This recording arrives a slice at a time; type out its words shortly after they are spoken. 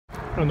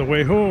on the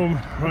way home,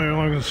 right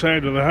along the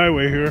side of the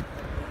highway here,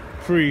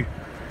 free.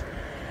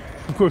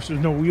 Of course, there's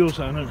no wheels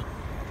on it,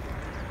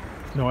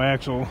 no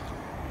axle.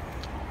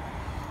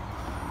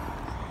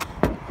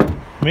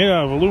 Made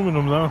out of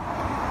aluminum though.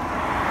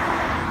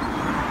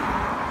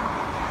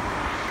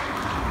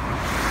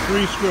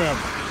 Free scrap.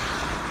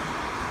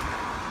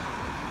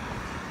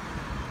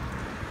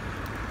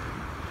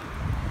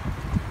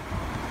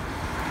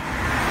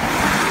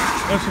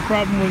 That's the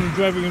problem when you're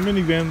driving a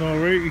minivan though,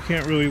 right? You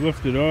can't really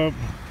lift it up.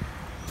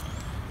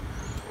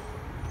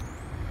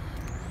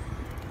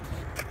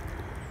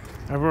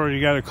 I've already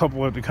got a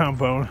couple at the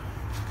compound.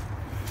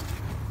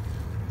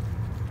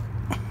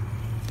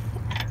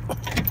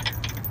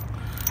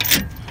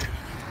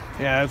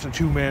 Yeah, it's a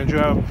two-man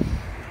job.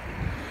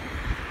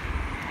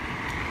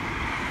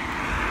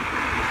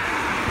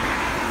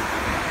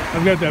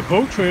 I've got that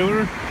boat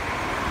trailer.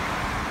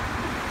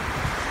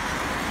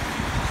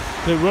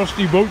 That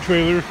rusty boat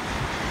trailer.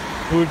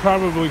 It would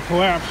probably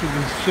collapse with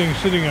this thing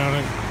sitting on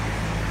it.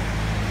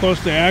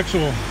 Plus the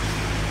axle.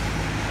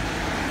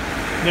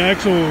 The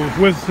axle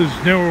width is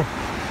narrow.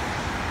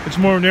 It's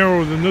more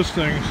narrow than this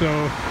thing,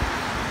 so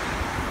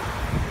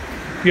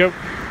yep.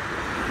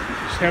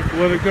 Just have to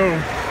let it go.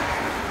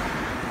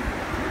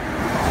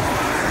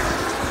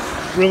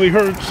 Really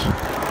hurts.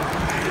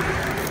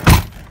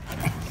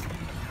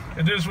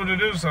 It is what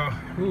it is though.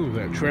 Ooh,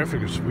 that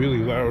traffic is really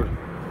loud.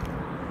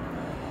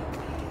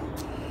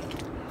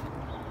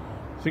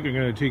 I think I'm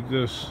gonna take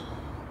this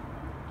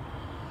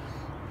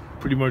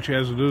pretty much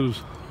as it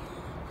is.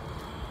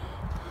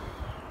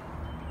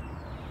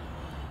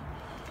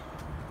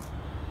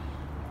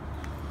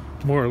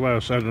 More or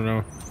less, I don't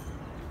know.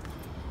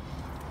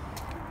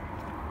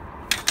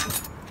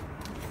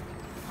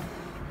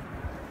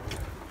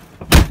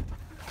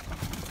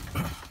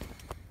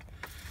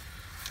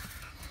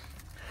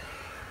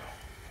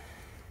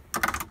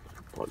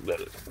 Plug that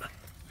in.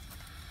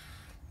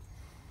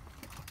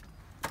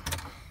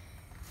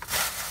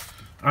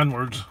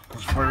 Onwards,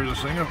 let's fire this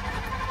thing up.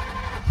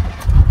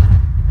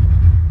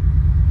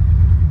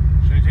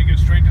 Should I take it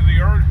straight to the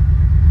yard?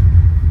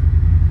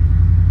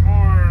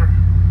 Or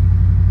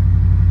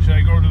should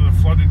I go to the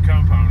flooded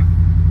compound?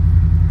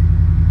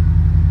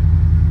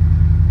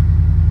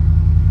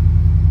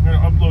 I'm going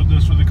to upload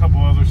this with a couple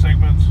other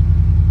segments.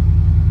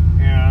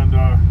 And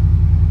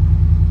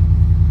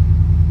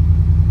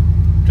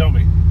tell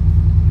me.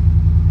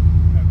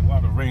 Had a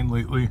lot of rain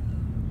lately.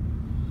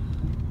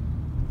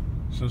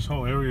 So this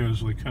whole area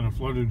is like kind of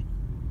flooded.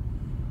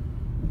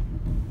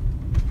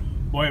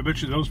 Boy, I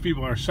bet you those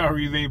people are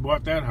sorry they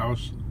bought that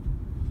house.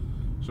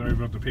 Sorry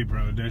about the paper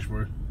on the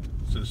dashboard.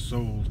 It says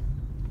sold.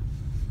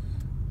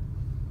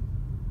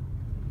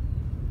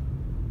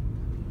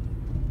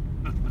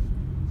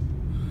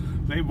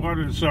 They bought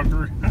it,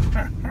 sucker.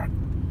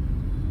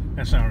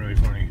 That's not really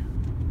funny.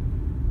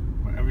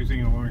 But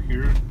everything along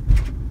here.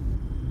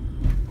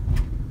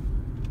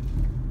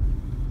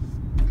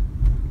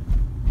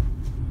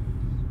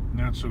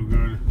 Not so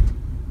good.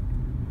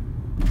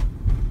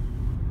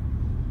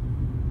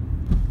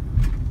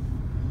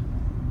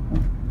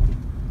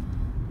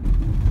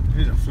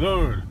 It's a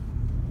flood.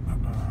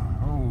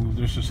 Oh,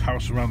 there's this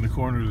house around the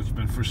corner that's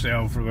been for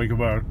sale for like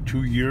about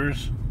 2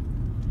 years.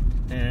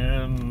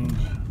 And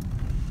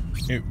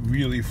it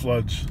really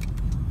floods.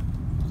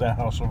 That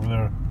house over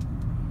there.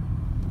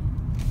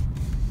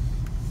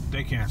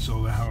 They can't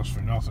sell the house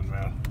for nothing,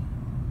 man.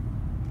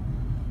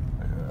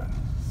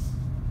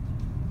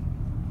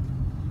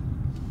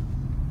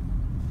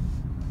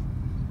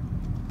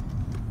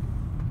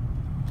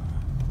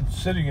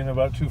 It's sitting in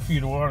about 2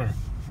 feet of water.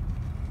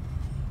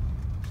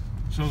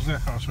 So's that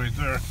house right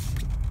there.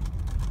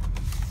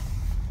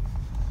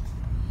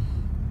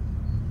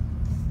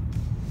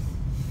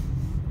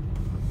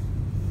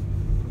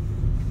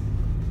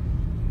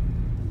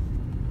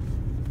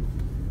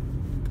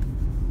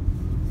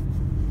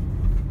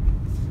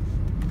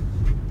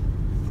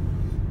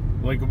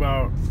 Like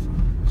about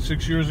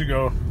 6 years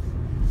ago,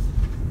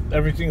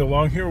 everything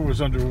along here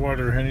was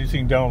underwater,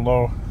 anything down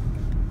low.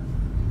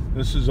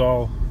 This is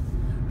all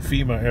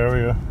FEMA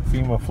area,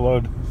 FEMA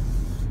flood.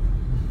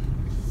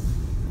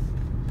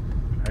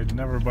 I'd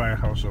never buy a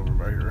house over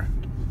by here.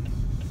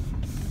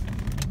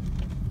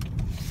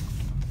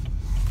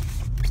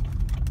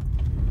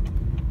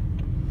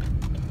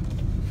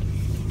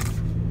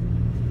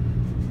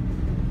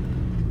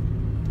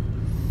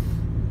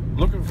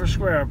 Looking for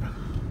scrap.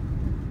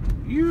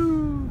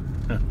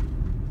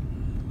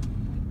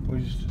 We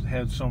just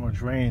had so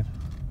much rain.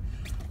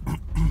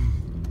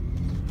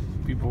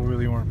 People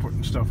really weren't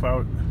putting stuff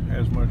out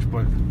as much,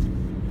 but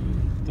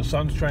the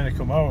sun's trying to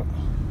come out.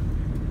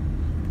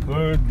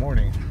 Good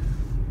morning.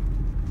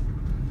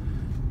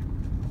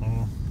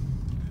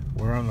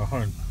 We're on the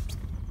hunt.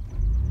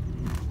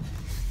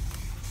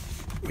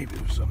 Maybe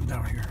there's something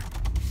down here.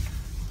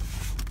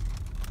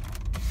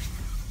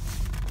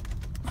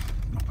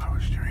 No power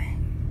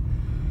steering.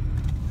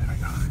 There we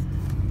go.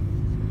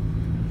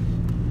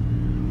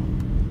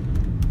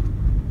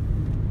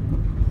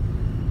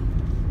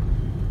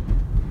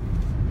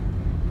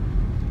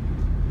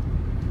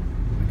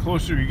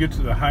 closer you get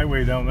to the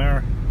highway down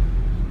there,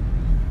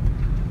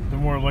 the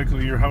more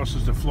likely your house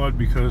is to flood,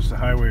 because the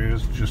highway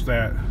is just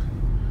that.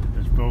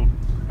 It's built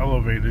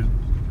elevated,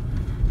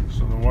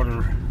 so the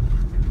water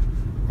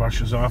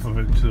rushes off of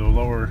it to the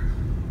lower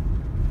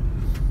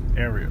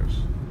areas.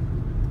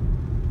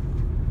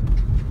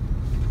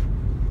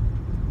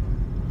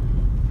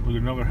 Look,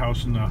 another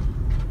house in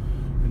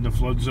the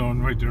flood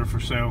zone right there for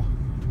sale.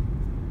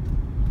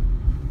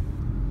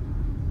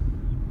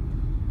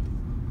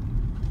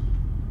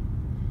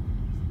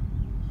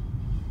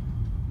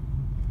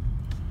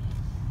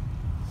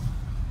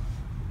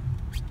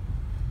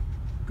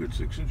 Good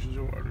 6 inches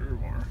of water or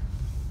more.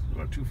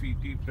 About 2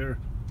 feet deep there.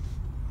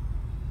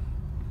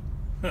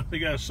 They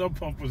got a sub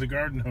pump with a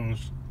garden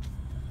hose.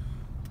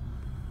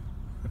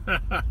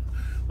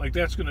 Like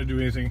that's gonna do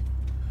anything.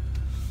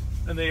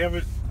 And they have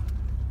it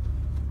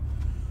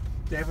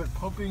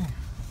pumping.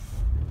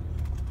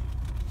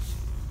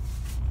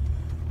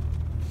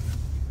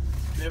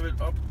 They have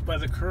it up by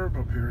the curb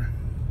up here.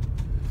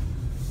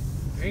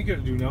 Ain't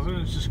gonna do nothing,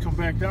 it's just come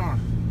back down.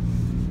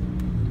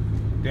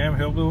 Damn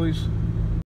hillbillies.